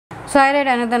So I read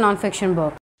another non-fiction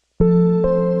book.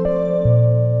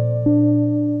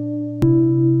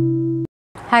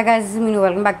 Hi guys, this is Meenu.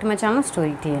 Welcome back to my channel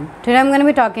StoryTN. Today I'm going to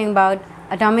be talking about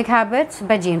Atomic Habits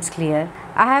by James Clear.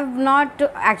 I have not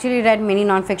actually read many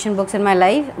non-fiction books in my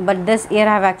life, but this year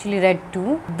I have actually read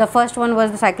two. The first one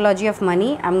was The Psychology of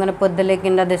Money. I'm going to put the link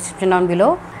in the description down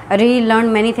below. I really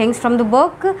learned many things from the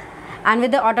book, and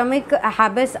with the Atomic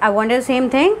Habits I wanted the same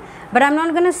thing, but I'm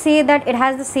not going to say that it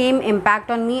has the same impact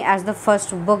on me as the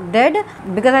first book did,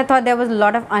 because I thought there was a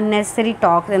lot of unnecessary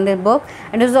talk in the book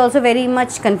and it was also very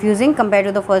much confusing compared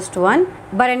to the first one.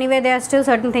 But anyway, there are still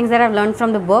certain things that I've learned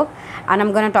from the book and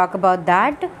I'm going to talk about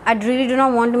that. I really do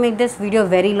not want to make this video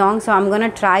very long, so I'm going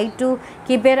to try to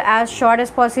keep it as short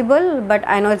as possible, but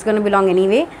I know it's going to be long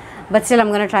anyway, but still I'm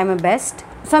going to try my best.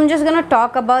 So I'm just going to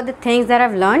talk about the things that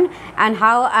I've learned and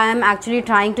how I am actually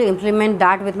trying to implement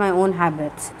that with my own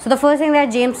habits. So the first thing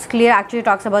that James Clear actually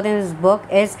talks about in his book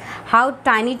is how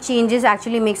tiny changes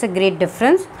actually makes a great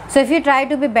difference. So if you try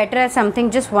to be better at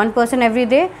something just 1% every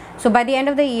day, so by the end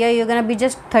of the year you're going to be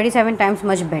just 37 times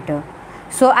much better.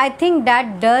 So I think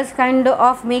that does kind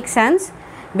of make sense,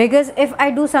 because if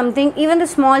I do something, even the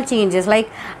small changes, like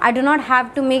I do not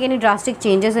have to make any drastic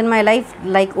changes in my life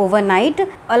like overnight.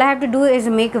 All I have to do is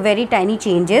make very tiny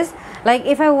changes. Like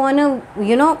if I want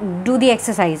to do the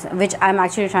exercise, which I'm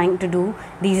actually trying to do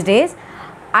these days,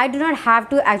 I do not have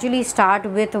to actually start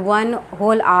with 1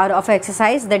 whole hour of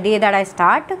exercise the day that I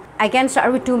start. I can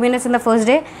start with 2 minutes in the first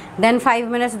day, then 5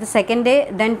 minutes the second day,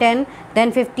 then 10,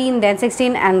 then 15, then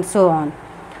 16, and so on.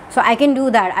 So I can do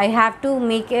that. I have to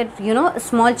make it,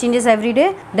 small changes every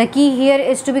day. The key here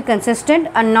is to be consistent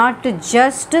and not to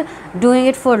just doing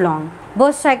it for long.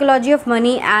 Both Psychology of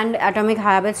Money and Atomic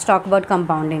Habits talk about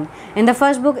compounding. In the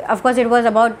first book, of course, it was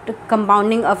about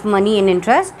compounding of money and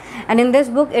interest, and in this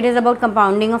book it is about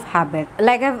compounding of habit.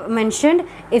 Like I've mentioned,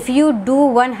 if you do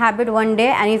one habit one day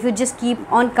and if you just keep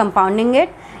on compounding it,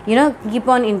 keep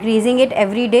on increasing it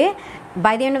every day,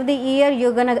 by the end of the year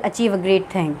you're gonna achieve a great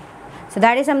thing. So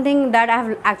that is something that I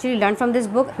have actually learned from this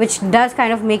book, which does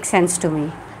kind of make sense to me.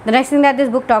 The next thing that this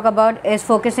book talks about is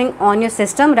focusing on your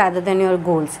system rather than your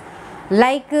goals.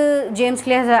 Like James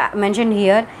Clear has mentioned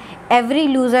here, every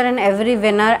loser and every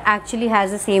winner actually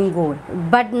has the same goal,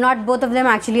 but not both of them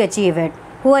actually achieve it.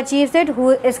 Who achieves it?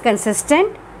 Who is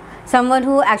consistent? Someone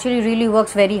who actually really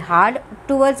works very hard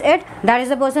towards it, that is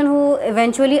the person who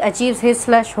eventually achieves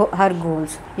his/her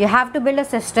goals. You have to build a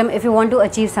system if you want to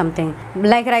achieve something.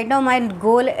 Like right now my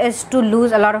goal is to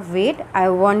lose a lot of weight. I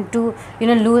want to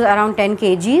lose around 10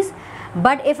 kgs,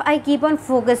 but if I keep on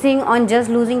focusing on just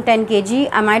losing 10 kg,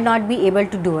 I might not be able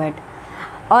to do it.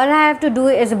 All I have to do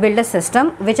is build a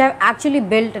system, which I've actually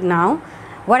built now.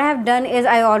 What I have done is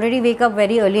I already wake up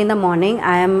very early in the morning.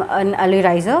 I am an early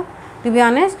riser, to be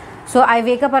honest. So I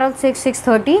wake up around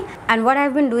 6:30, and what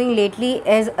I've been doing lately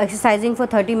is exercising for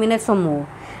 30 minutes or more.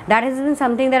 That has been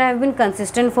something that I've been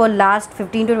consistent for last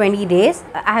 15 to 20 days.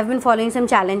 I have been following some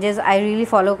challenges. I really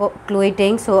follow Chloe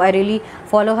Ting, so I really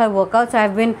follow her workouts. So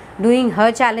I've been doing her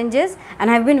challenges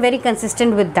and I've been very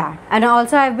consistent with that. And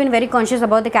also I've been very conscious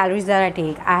about the calories that I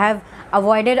take. I have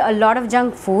avoided a lot of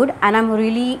junk food and I'm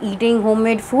really eating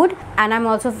homemade food, and I'm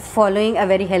also following a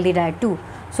very healthy diet too.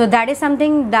 So that is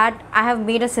something that I have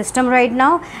made a system right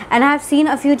now, and I have seen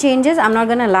a few changes. I'm not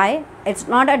gonna lie, it's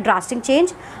not a drastic change,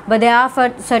 but there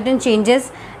are certain changes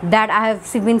that I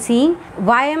have been seeing.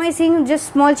 Why am I seeing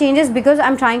just small changes? Because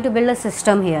I'm trying to build a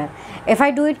system here. If I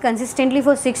do it consistently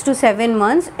for 6 to 7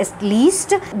 months at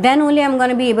least, then only I'm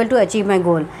gonna be able to achieve my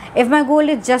goal. If my goal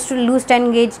is just to lose 10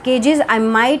 kgs, I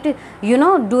might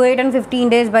do it in 15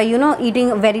 days by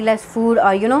eating very less food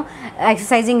or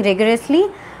exercising rigorously,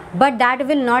 but that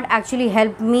will not actually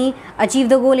help me achieve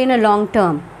the goal in a long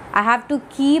term. I have to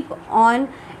keep on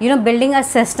building a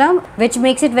system which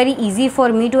makes it very easy for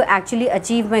me to actually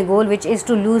achieve my goal, which is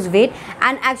to lose weight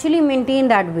and actually maintain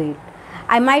that weight.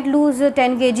 I might lose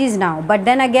 10 kgs now, but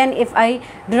then again, if I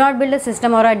do not build a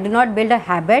system or I do not build a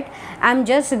habit, I'm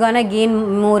just gonna gain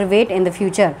more weight in the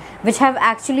future, which have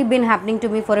actually been happening to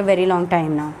me for a very long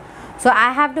time now. So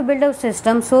I have to build a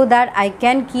system so that I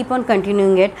can keep on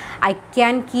continuing it. I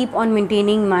can keep on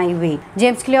maintaining my weight.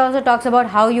 James Clear also talks about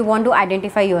how you want to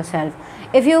identify yourself.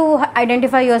 If you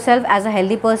identify yourself as a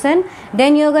healthy person,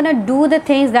 then you're gonna do the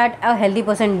things that a healthy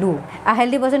person do. A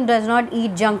healthy person does not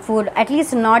eat junk food, at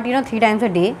least not 3 times a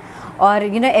day, or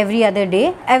every other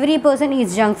day. Every person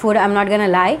eats junk food, I'm not gonna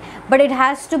lie, but it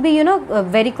has to be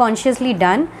very consciously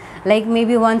done, like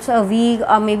maybe once a week,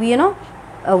 or maybe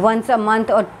once a month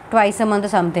or twice a month or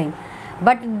something.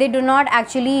 But they do not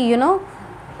actually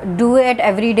do it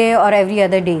every day or every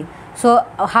other day. So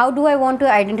how do I want to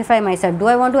identify myself? Do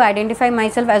I want to identify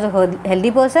myself as a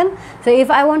healthy person? So if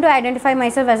I want to identify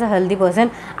myself as a healthy person,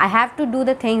 I have to do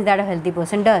the things that a healthy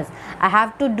person does. I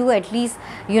have to do at least,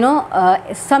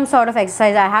 some sort of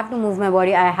exercise. I have to move my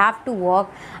body. I have to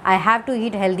walk. I have to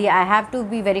eat healthy. I have to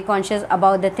be very conscious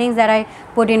about the things that I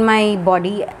put in my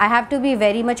body. I have to be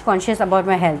very much conscious about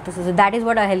my health. So that is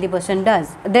what a healthy person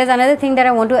does. There's another thing that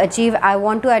I want to achieve. I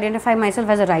want to identify myself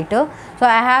as a writer. So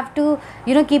I have to,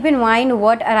 keep in mind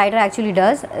what a writer actually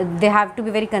does. They have to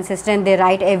be very consistent. They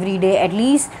write every day, at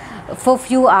least for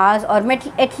few hours, or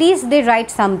at least they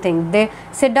write something. They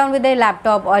sit down with their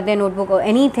laptop or their notebook or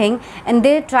anything, and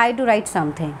they try to write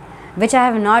something, which I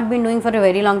have not been doing for a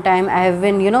very long time. I have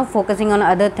been, focusing on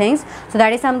other things. So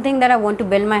that is something that I want to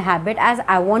build my habit, as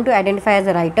I want to identify as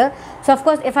a writer. So of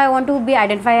course, if I want to be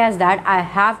identified as that, I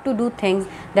have to do things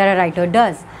that a writer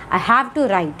does. I have to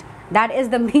write. That is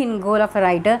the main goal of a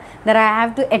writer, that I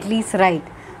have to at least write.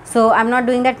 So I'm not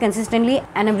doing that consistently,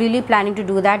 and I'm really planning to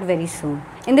do that very soon.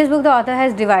 In this book, the author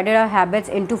has divided our habits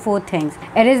into 4 things.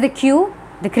 It is the cue,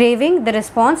 the craving, the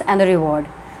response, and the reward.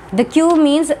 The cue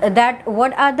means that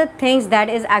what are the things that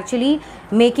is actually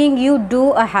making you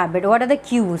do a habit. What are the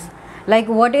cues? Like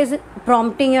what is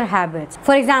prompting your habits?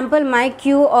 For example, my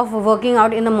cue of working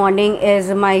out in the morning is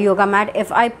my yoga mat.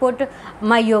 If I put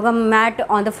my yoga mat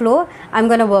on the floor, I'm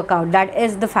gonna work out. That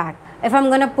is the fact. If I'm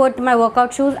gonna put my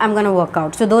workout shoes, I'm gonna work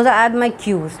out. So those are my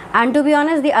cues. And to be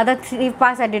honest, the other 3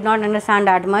 parts I did not understand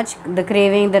that much. The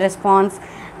craving, the response,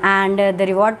 and the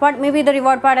reward part. Maybe the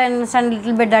reward part I understand a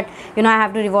little bit, that I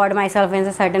have to reward myself in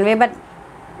a certain way, but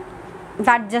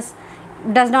that just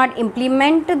does not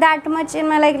implement that much in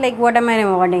my life. Like what am I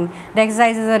rewarding? The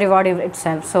exercise is a reward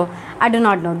itself. So I do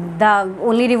not know. The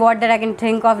only reward that I can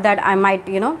think of, that I might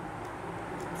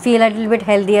feel a little bit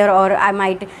healthier, or I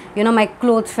might my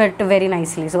clothes fit very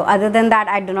nicely. So other than that,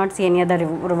 I do not see any other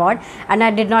reward, and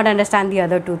I did not understand the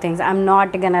other 2 things. I'm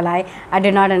not gonna lie, I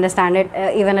did not understand it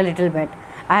even a little bit.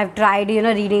 I have tried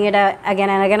reading it again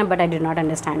and again, but I did not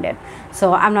understand it.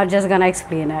 So I'm not just gonna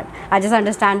explain it. I just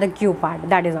understand the cue part,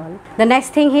 that is all. The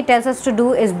next thing he tells us to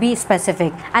do is be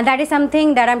specific, and that is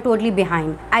something that I'm totally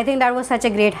behind. I think that was such a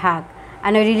great hack,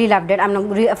 and I really loved it. I'm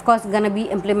not of course gonna be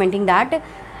implementing that,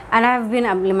 and I have been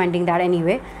implementing that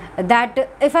anyway. That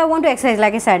if I want to exercise,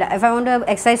 like I said, if I want to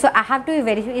exercise, so I have to be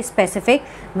very specific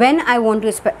when I want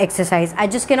to exercise. I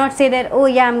just cannot say that, oh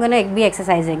yeah, I'm gonna be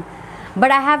exercising,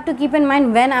 but I have to keep in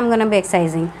mind when I'm gonna be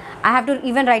exercising. I have to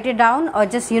even write it down, or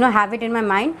just have it in my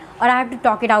mind, or I have to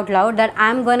talk it out loud, that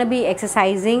I'm gonna be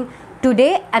exercising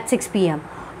today at 6 p.m.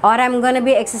 or I'm gonna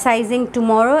be exercising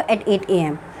tomorrow at 8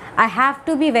 a.m. I have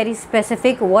to be very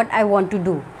specific what I want to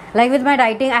do. Like with my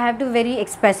writing, I have to be very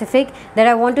specific that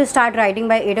I want to start writing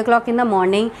by 8 o'clock in the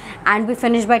morning and be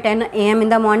finished by 10 a.m. in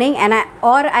the morning, and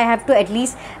I have to at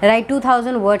least write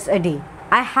 2000 words a day.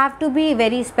 I have to be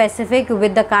very specific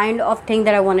with the kind of thing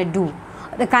that I want to do,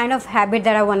 the kind of habit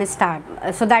that I want to start.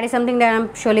 So that is something that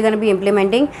I'm surely going to be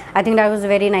implementing. I think that was a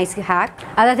very nice hack.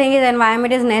 Other thing is,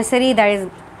 environment is necessary. That is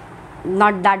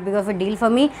not that big of a deal for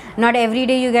me. Not every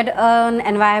day you get an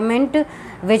environment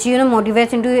which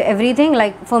motivates into everything.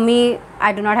 Like for me,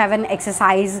 I do not have an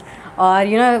exercise or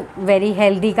very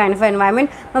healthy kind of environment.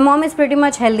 My mom is pretty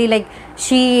much healthy. Like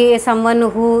she is someone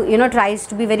who tries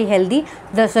to be very healthy.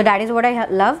 So that is what I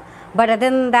love. But other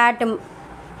than that,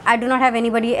 I do not have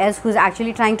anybody else who's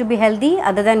actually trying to be healthy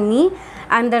other than me.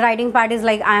 And the writing part is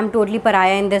like I am totally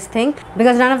pariah in this thing,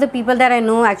 because none of the people that I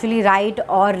know actually write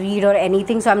or read or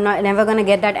anything. So I'm never gonna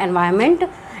get that environment,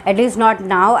 at least not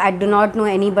now. I do not know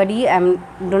anybody. I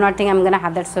do not think I'm gonna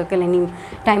have that circle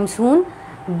anytime soon.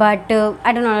 But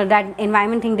I don't know, that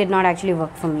environment thing did not actually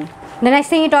work for me. The next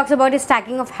thing he talks about is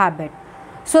stacking of habit.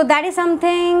 So that is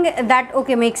something that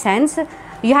makes sense.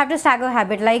 You have to stack a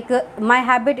habit. Like my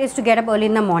habit is to get up early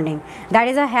in the morning. That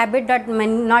is a habit that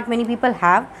not many people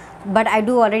have, but I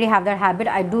do already have that habit.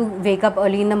 I do wake up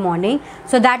early in the morning.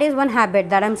 So that is one habit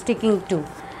that I'm sticking to.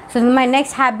 So my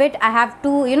next habit, I have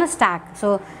to stack.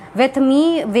 So with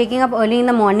me waking up early in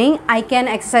the morning, I can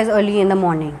exercise early in the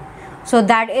morning. So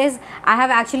that is, I have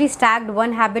actually stacked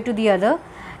one habit to the other.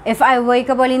 If I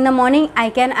wake up early in the morning, I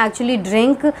can actually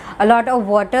drink a lot of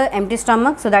water, empty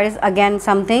stomach. So that is again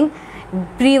something.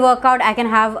 Pre-workout, I can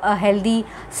have a healthy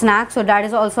snack. So that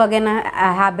is also again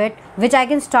a habit which I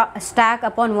can stack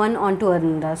upon one onto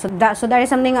another. So that is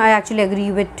something I actually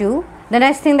agree with too. The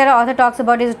next thing that the author talks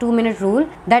about is a 2-minute rule.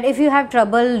 That if you have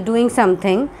trouble doing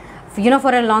something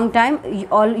for a long time,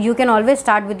 you can always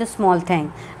start with the small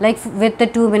thing, like with the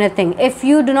 2-minute thing. If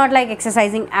you do not like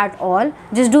exercising at all,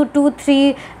 just do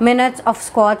 2-3 minutes of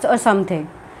squats or something.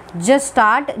 Just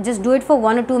start, just do it for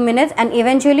 1 or 2 minutes, and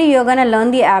eventually you're gonna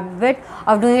learn the habit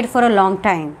of doing it for a long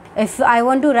time. If I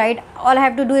want to write, all I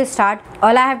have to do is start.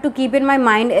 All I have to keep in my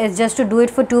mind is just to do it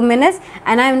for 2 minutes,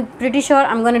 and I'm pretty sure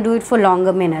I'm gonna do it for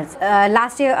longer minutes.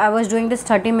 Last year I was doing this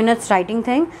 30 minutes writing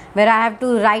thing, where I have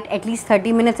to write at least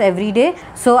 30 minutes every day.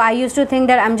 So I used to think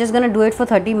that I'm just gonna do it for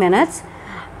 30 minutes,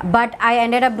 but I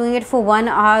ended up doing it for 1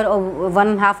 hour or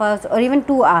 1.5 hours or even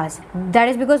 2 hours. That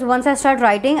is because once I start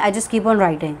writing, I just keep on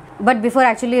writing. But before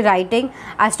actually writing,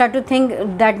 I start to think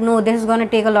that no, this is going to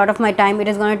take a lot of my time. It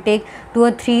is going to take 2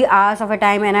 or 3 hours of a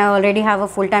time, and I already have a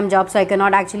full-time job, so I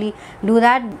cannot actually do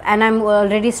that, and I'm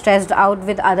already stressed out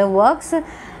with other works.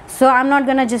 So I'm not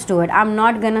gonna just do it. I'm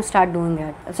not gonna start doing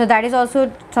it. So that is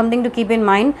also something to keep in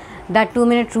mind, that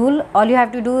 2-minute rule. All you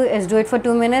have to do is do it for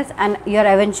 2 minutes, and you're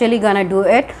eventually gonna do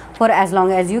it for as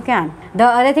long as you can. The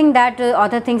other thing that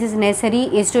author thinks is necessary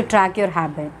is to track your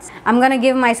habits. I'm gonna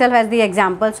give myself as the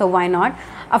example, so why not?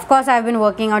 Of course, I've been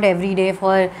working out every day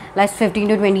for last 15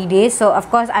 to 20 days. So of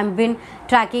course, I've been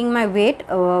tracking my weight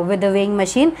with the weighing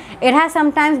machine. It has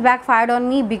sometimes backfired on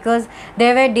me, because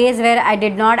there were days where I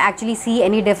did not actually see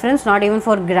any difference, not even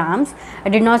for grams. I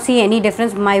did not see any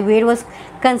difference. My weight was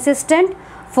consistent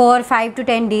for 5 to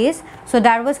 10 days. So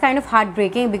that was kind of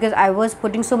heartbreaking, because I was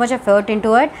putting so much effort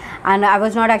into it and I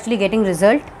was not actually getting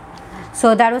result.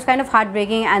 So that was kind of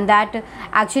heartbreaking, and that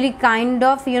actually kind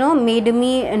of made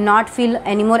me not feel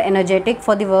any more energetic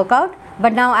for the workout.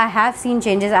 But now I have seen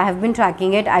changes. I have been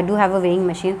tracking it. I do have a weighing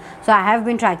machine, so I have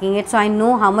been tracking it, so I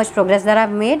know how much progress that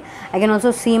I've made. I can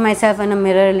also see myself in a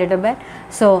mirror a little bit.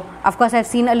 So of course I've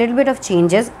seen a little bit of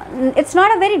changes. It's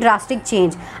not a very drastic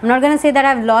change. I'm not going to say that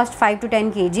I've lost 5 to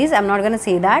 10 kgs. I'm not going to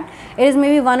say that. It is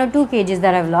maybe 1 or 2 kgs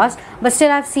that I've lost, but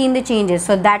still I've seen the changes.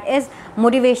 So that is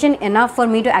motivation enough for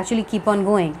me to actually keep on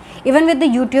going. Even with the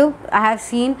YouTube, I have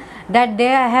seen that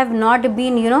there have not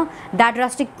been that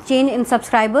drastic change in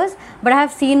subscribers, but I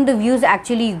have seen the views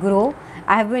actually grow.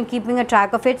 I have been keeping a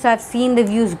track of it, so I've seen the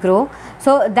views grow.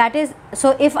 So that is,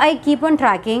 so if I keep on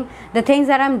tracking the things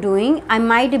that I'm doing, I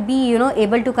might be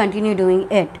able to continue doing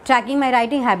it. Tracking my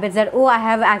writing habits, that I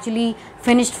have actually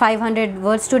finished 500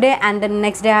 words today, and the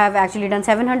next day I have actually done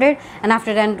 700, and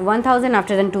after that 1000,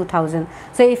 after then 2000.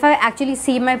 So if I actually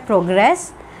see my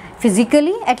progress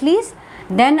physically at least,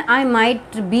 then I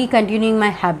might be continuing my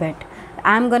habit.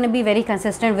 I'm going to be very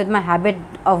consistent with my habit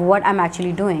of what I'm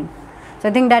actually doing. So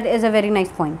I think that is a very nice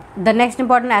point. The next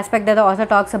important aspect that the author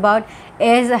talks about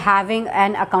is having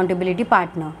an accountability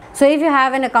partner. So if you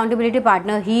have an accountability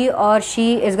partner, he or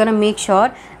she is going to make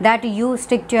sure that you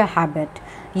stick to your habit.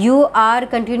 You are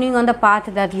continuing on the path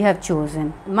that you have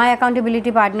chosen. My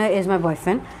accountability partner is my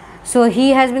boyfriend. So he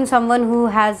has been someone who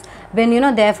has been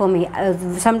there for me.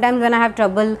 Sometimes when I have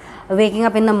trouble waking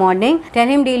up in the morning, tell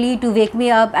him daily to wake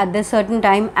me up at this certain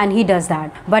time, and he does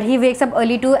that. But he wakes up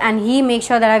early too, and he makes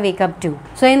sure that I wake up too.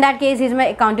 So in that case, he's my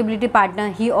accountability partner.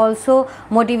 He also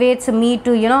motivates me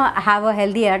to have a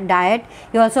healthy diet.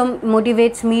 He also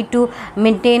motivates me to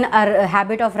maintain a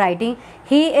habit of writing.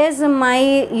 He is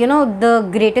my the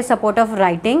greatest support of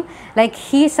writing. Like,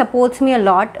 he supports me a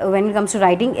lot when it comes to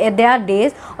writing. There are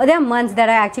days or there are months that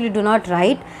I actually do not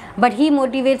write, but he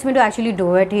motivates me to actually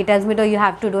do it. He tells me, "Oh, you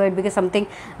have to do it, because something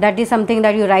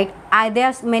that you write." There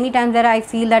are many times that I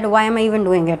feel that why am I even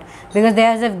doing it, because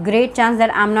there is a great chance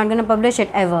that I'm not going to publish it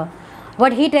ever.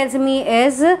 What he tells me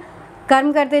is,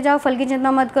 कर्म करते जाओ, फल की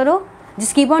चिंता मत करो.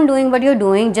 Just keep on doing what you're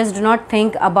doing. Just do not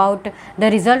think about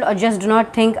the result, or just do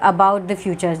not think about the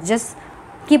future. Just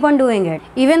keep on doing it.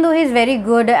 Even though he's very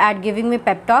good at giving me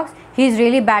pep talks, he's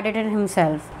really bad at it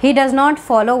himself. He does not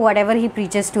follow whatever he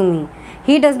preaches to me.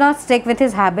 He does not stick with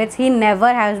his habits. He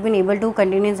never has been able to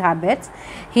continue his habits.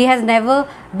 He has never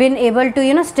been able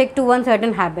to stick to one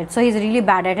certain habit. So he's really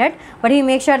bad at it, but he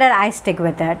makes sure that I stick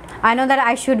with it. I know that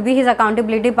I should be his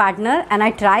accountability partner, and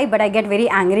I try, but I get very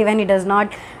angry when he does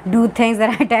not do things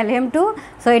that I tell him to.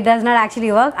 So it does not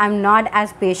actually work. I'm not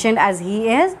as patient as he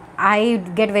is. I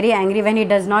get very angry when he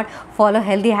does not follow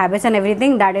healthy habits and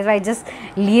everything. That is why I just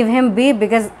leave him be,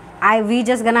 because we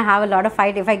just gonna have a lot of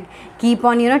fight if I keep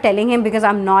on telling him, because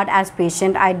I'm not as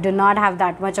patient. I do not have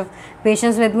that much of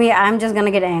patience with me. I'm just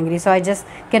gonna get angry. So I just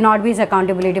cannot be his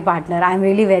accountability partner. I'm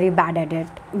really very bad at it.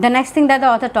 The next thing that the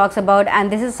author talks about,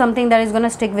 and this is something that is gonna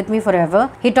stick with me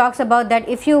forever, he talks about that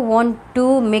if you want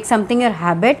to make something your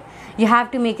habit, you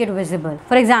have to make it visible.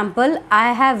 For example,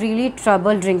 I have really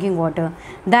trouble drinking water.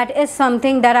 That is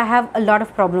something that I have a lot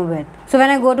of problem with. So when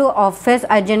I go to office,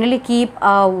 I generally keep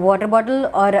a water bottle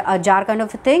or a jar kind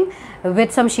of a thing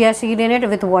with some chia seed in it,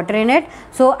 with water in it.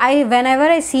 So whenever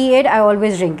I see it, I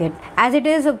always drink it. As it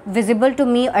is visible to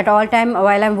me at all time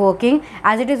while I'm working,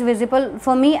 as it is visible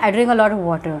for me, I drink a lot of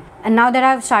water. And now that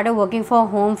I've started working from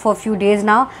home for a few days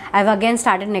now, I've again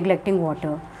started neglecting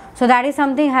water. So that is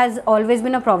something has always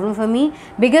been a problem for me,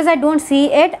 because I don't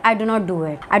see it, I do not do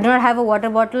it. I do not have a water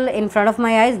bottle in front of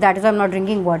my eyes, that is why I'm not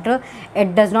drinking water.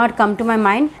 It does not come to my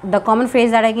mind. The common phrase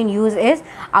that I can use is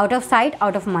out of sight,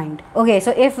 out of mind. Okay,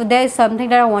 so if there is something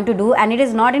that I want to do and it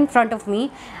is not in front of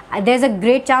me, there's a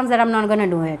great chance that I'm not going to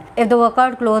do it. If the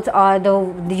workout clothes or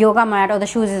the yoga mat or the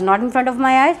shoes is not in front of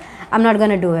my eyes, I'm not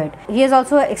going to do it. He has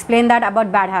also explained that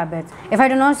about bad habits. If I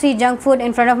do not see junk food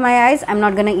in front of my eyes, I'm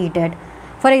not going to eat it.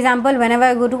 For example, whenever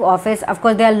I go to office, of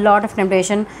course there are a lot of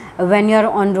temptation when you're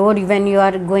on road, when you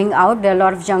are going out, there are a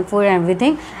lot of junk food and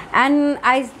everything, and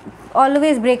I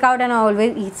always break out and I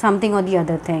always eat something or the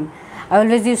other thing. I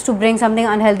always used to bring something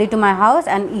unhealthy to my house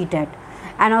and eat it,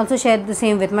 and also share the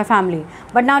same with my family.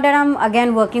 But now that I'm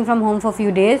again working from home for a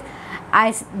few days,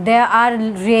 there are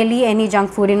really any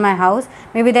junk food in my house.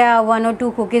 Maybe there are 1 or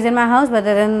 2 cookies in my house, but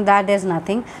other than that there's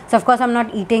nothing. So of course I'm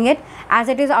not eating it. As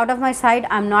it is out of my sight,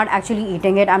 I'm not actually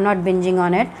eating it, I'm not binging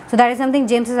on it. So that is something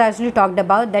James has actually talked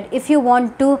about, that if you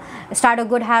want to start a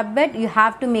good habit, you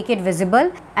have to make it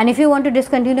visible, and if you want to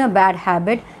discontinue a bad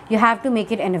habit, you have to make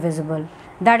it invisible.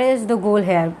 That is the goal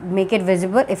here. Make it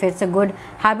visible. If it's a good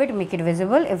habit, make it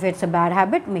visible. If it's a bad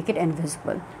habit, make it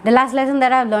invisible. The last lesson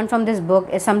that I've learned from this book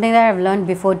is something that I've learned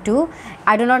before too.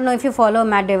 I do not know if you follow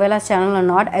Matt D'Avila's channel or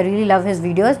not. I really love his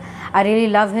videos. I really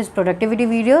love his productivity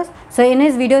videos. So in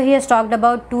his video, he has talked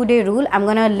about 2-day rule. I'm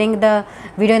gonna link the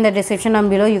video in the description down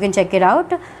below. You can check it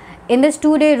out. In this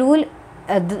 2-day rule,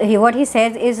 what he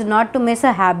says is not to miss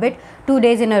a habit 2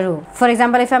 days in a row. For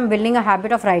example, if I'm building a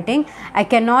habit of writing, I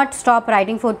cannot stop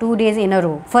writing for 2 days in a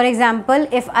row. For example,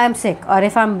 if I'm sick or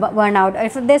if I'm burned out, or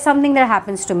if there's something that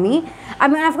happens to me, I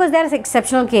mean, of course there's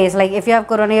exceptional case, like if you have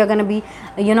corona, you're going to be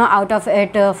out of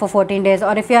it for 14 days,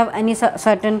 or if you have any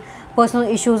certain personal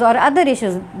issues or other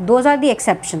issues, those are the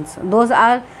exceptions. Those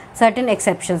are certain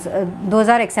exceptions, those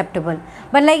are acceptable.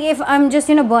 But like if I'm just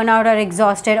burn out or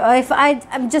exhausted, or if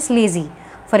I'm just lazy,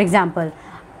 for example,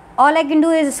 all I can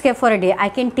do is skip for a day. I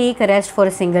can take a rest for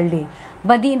a single day,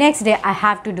 but the next day I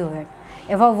have to do it.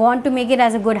 If I want to make it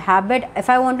as a good habit, if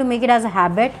I want to make it as a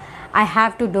habit, I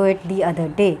have to do it the other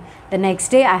day. The next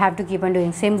day I have to keep on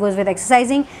doing. Same goes with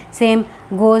exercising, same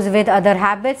goes with other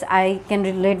habits. I can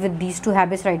relate with these 2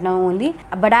 habits right now only,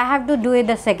 but I have to do it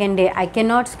the second day. I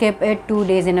cannot skip it 2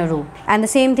 days in a row. And the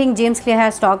same thing James Clear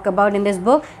has talked about in this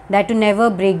book, that to never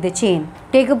break the chain.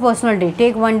 Take a personal day,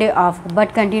 take 1 day off,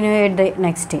 but continue it the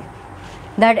next day.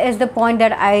 That is the point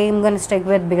that I am going to stick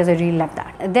with, because I really love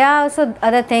that. There are also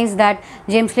other things that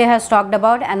James Clear has talked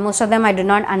about, and most of them I do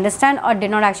not understand or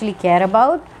did not actually care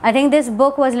about. I think this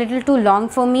book was a little too long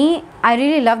for me. I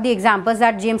really love the examples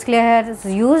that James Clear has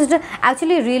used.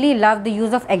 Actually really love the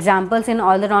use of examples in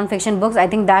all the non-fiction books. I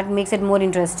think that makes it more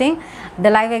interesting.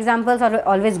 The live examples are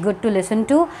always good to listen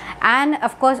to, and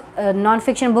of course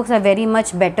non-fiction books are very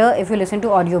much better if you listen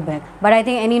to audiobook. But I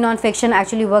think any non-fiction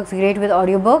actually works great with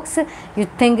audiobooks. You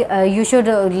think you should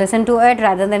listen to it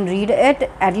rather than read it.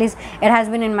 At least it has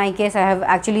been in my case. I have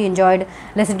actually enjoyed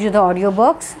listening to the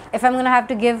audiobooks. If I'm going to have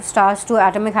to give stars to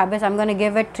Atomic Habits, I'm going to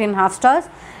give it 3.5 stars.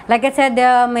 Like I said, there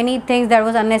are many things that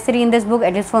was unnecessary in this book.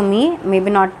 It is for me, maybe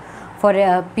not for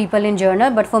people in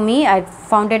general, but for me, I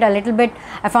found it a little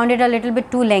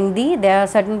bit too lengthy. There are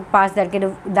certain parts that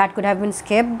could have been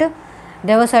skipped.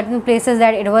 There were certain places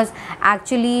that it was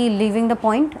actually leaving the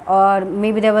point, or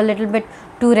maybe they were a little bit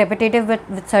too repetitive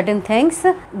with certain things.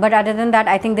 But other than that,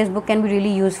 I think this book can be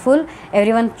really useful.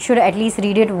 Everyone should at least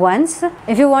read it once.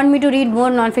 If you want me to read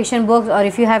more non-fiction books, or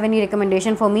if you have any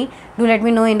recommendation for me, do let me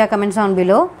know in the comments down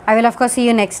below. I will of course see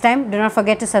you next time. Do not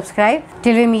forget to subscribe.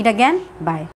 Till we meet again,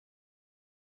 bye.